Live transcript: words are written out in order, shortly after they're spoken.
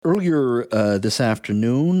Earlier this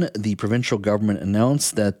afternoon, the provincial government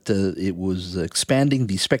announced that it was expanding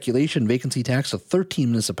the speculation vacancy tax to 13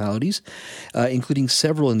 municipalities, including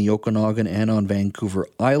several in the Okanagan and on Vancouver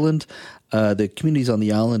Island. The communities on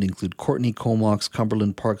the island include Courtenay, Comox,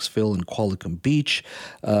 Cumberland, Parksville, and Qualicum Beach.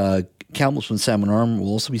 Kamloops and Salmon Arm will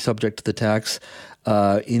also be subject to the tax.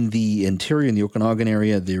 In the interior, in the Okanagan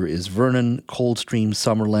area, there is Vernon, Coldstream,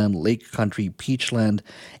 Summerland, Lake Country, Peachland,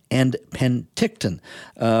 and Penticton.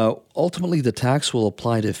 Ultimately, the tax will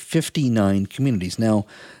apply to 59 communities. Now,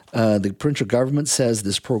 the provincial government says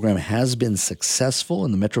this program has been successful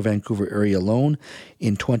in the Metro Vancouver area alone.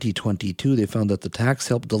 In 2022, they found that the tax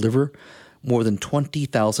helped deliver more than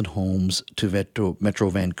 20,000 homes to Metro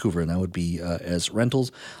Vancouver, and that would be as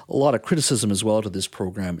rentals. A lot of criticism as well to this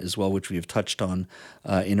program as well, which we have touched on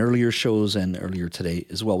in earlier shows and earlier today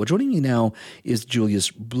as well. Well, joining me now is Julius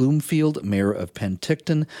Bloomfield, Mayor of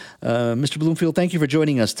Penticton. Mr. Bloomfield, thank you for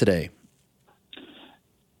joining us today.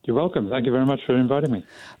 You're welcome. Thank you very much for inviting me.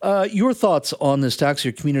 Your thoughts on this tax?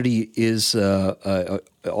 Your community is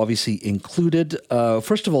obviously included.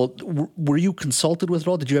 First of all, were you consulted with it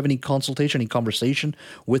all? Did you have any consultation, any conversation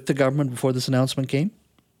with the government before this announcement came?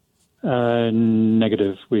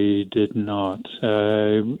 Negative. We did not.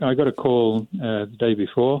 I got a call the day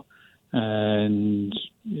before, and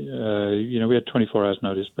we had 24 hours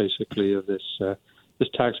notice basically of this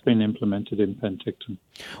tax being implemented in Penticton.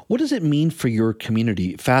 What does it mean for your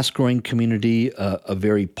community? Fast-growing community, a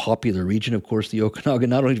very popular region, of course, the Okanagan,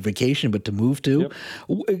 not only to vacation, but to move to.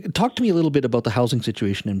 Yep. Talk to me a little bit about the housing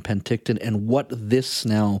situation in Penticton and what this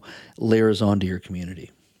now layers onto your community.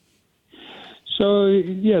 So,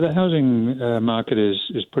 the housing market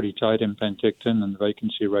is pretty tight in Penticton, and the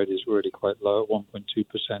vacancy rate is really quite low at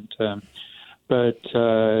 1.2%. But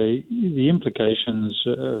the implications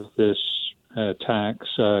of this tax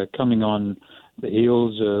coming on the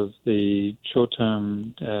heels of the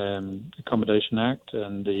Short-Term Accommodation Act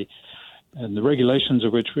and the regulations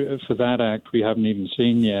of which for that act we haven't even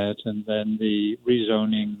seen yet, and then the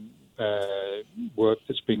rezoning work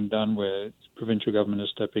that's being done where the provincial government is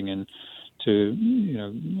stepping in to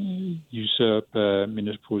usurp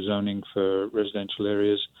municipal zoning for residential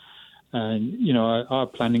areas. And our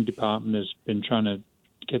planning department has been trying to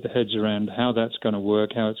get the heads around how that's going to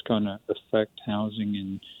work, how it's going to affect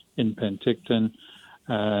housing in Penticton.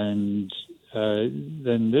 And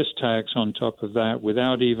then this tax on top of that,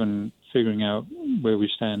 without even figuring out where we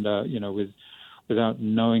stand out, without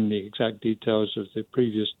knowing the exact details of the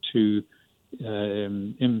previous two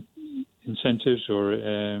incentives or,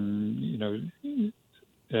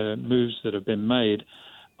 moves that have been made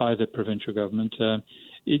by the provincial government,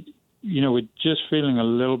 we're just feeling a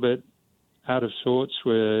little bit out of sorts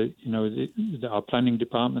where, our planning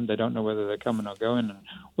department, they don't know whether they're coming or going. And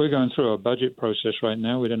we're going through a budget process right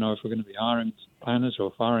now. We don't know if we're going to be hiring planners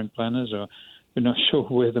or firing planners, or we're not sure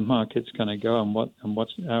where the market's going to go and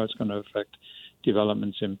how it's going to affect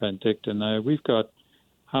developments in Penticton. We've got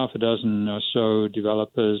half a dozen or so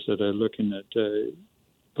developers that are looking at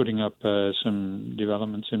putting up some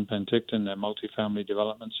developments in Penticton. They're multifamily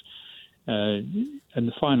developments. And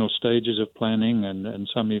the final stages of planning, and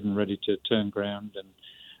some even ready to turn ground.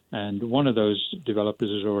 And one of those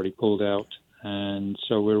developers has already pulled out. And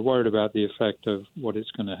so we're worried about the effect of what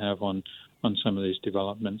it's going to have on some of these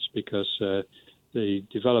developments, because the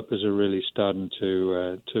developers are really starting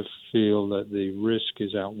to feel that the risk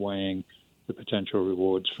is outweighing the potential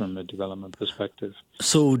rewards from a development perspective.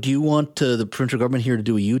 So do you want the provincial government here to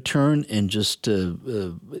do a U-turn and just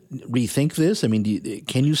rethink this? I mean,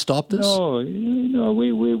 can you stop this? No,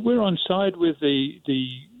 we're on side with the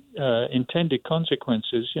intended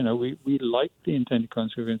consequences. We like the intended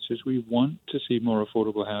consequences. We want to see more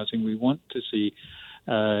affordable housing. We want to see,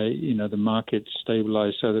 the market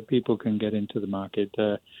stabilize so that people can get into the market.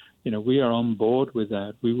 We are on board with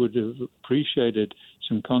that. We would have appreciated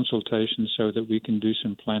some consultation so that we can do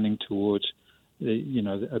some planning towards,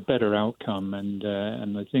 a better outcome. And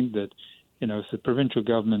I think that, if the provincial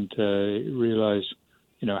government realize,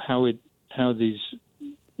 how these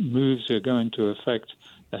moves are going to affect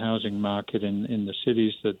the housing market in the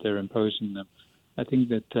cities that they're imposing them, I think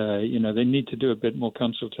that, they need to do a bit more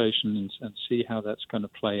consultation and see how that's going to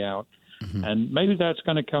play out. Mm-hmm. And maybe that's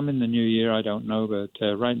going to come in the new year. I don't know, but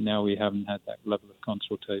right now we haven't had that level of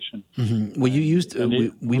consultation. Mm-hmm. Well, you used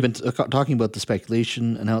we've been talking about the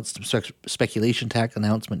speculation tax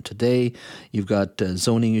announcement today. You've got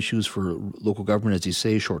zoning issues for local government, as you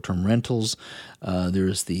say, short-term rentals. There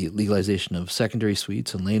is the legalization of secondary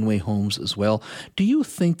suites and laneway homes as well. Do you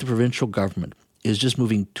think the provincial government is just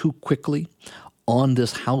moving too quickly on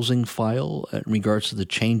this housing file in regards to the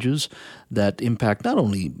changes that impact not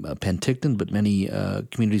only Penticton, but many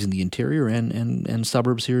communities in the interior and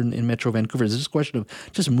suburbs here in Metro Vancouver? Is this a question of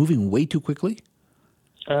just moving way too quickly?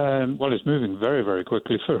 Well, it's moving very, very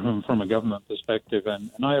quickly from a government perspective,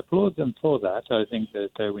 and I applaud them for that. I think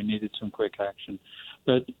that we needed some quick action.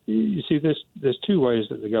 But you see, there's two ways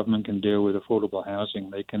that the government can deal with affordable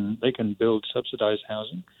housing. They can build subsidized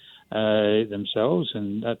housing themselves,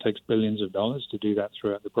 and that takes billions of dollars to do that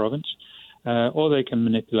throughout the province. Or they can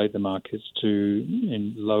manipulate the markets to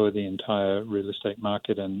lower the entire real estate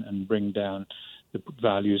market and bring down the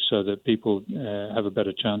values so that people have a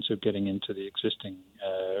better chance of getting into the existing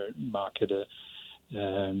market,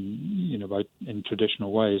 in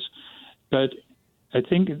traditional ways. But I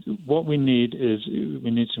think what we need is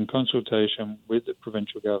some consultation with the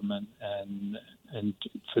provincial government and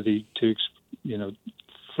to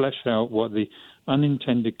flesh out what the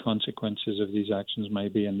unintended consequences of these actions may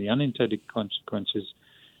be. And the unintended consequences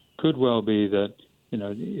could well be that,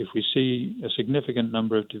 if we see a significant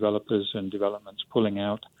number of developers and developments pulling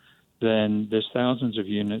out, then there's thousands of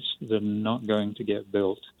units that are not going to get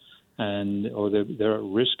built, or they're at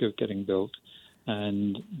risk of getting built.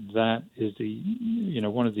 And that is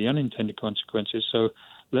one of the unintended consequences. So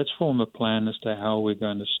let's form a plan as to how we're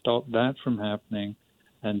going to stop that from happening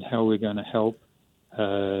and how we're going to help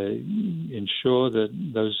ensure that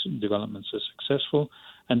those developments are successful,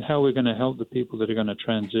 and how we're going to help the people that are going to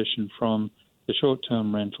transition from the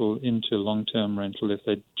short-term rental into long-term rental if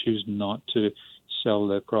they choose not to sell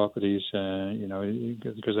their properties,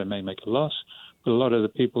 because they may make a loss. But a lot of the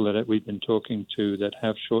people that we've been talking to that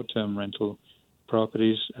have short-term rental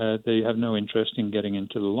properties, they have no interest in getting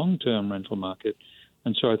into the long-term rental market.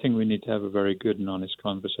 And so I think we need to have a very good and honest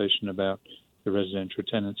conversation about the Residential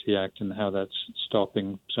Tenancy Act and how that's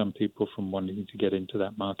stopping some people from wanting to get into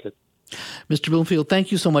that market. Mr. Bloomfield,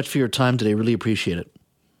 thank you so much for your time today. Really appreciate it.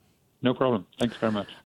 No problem. Thanks very much.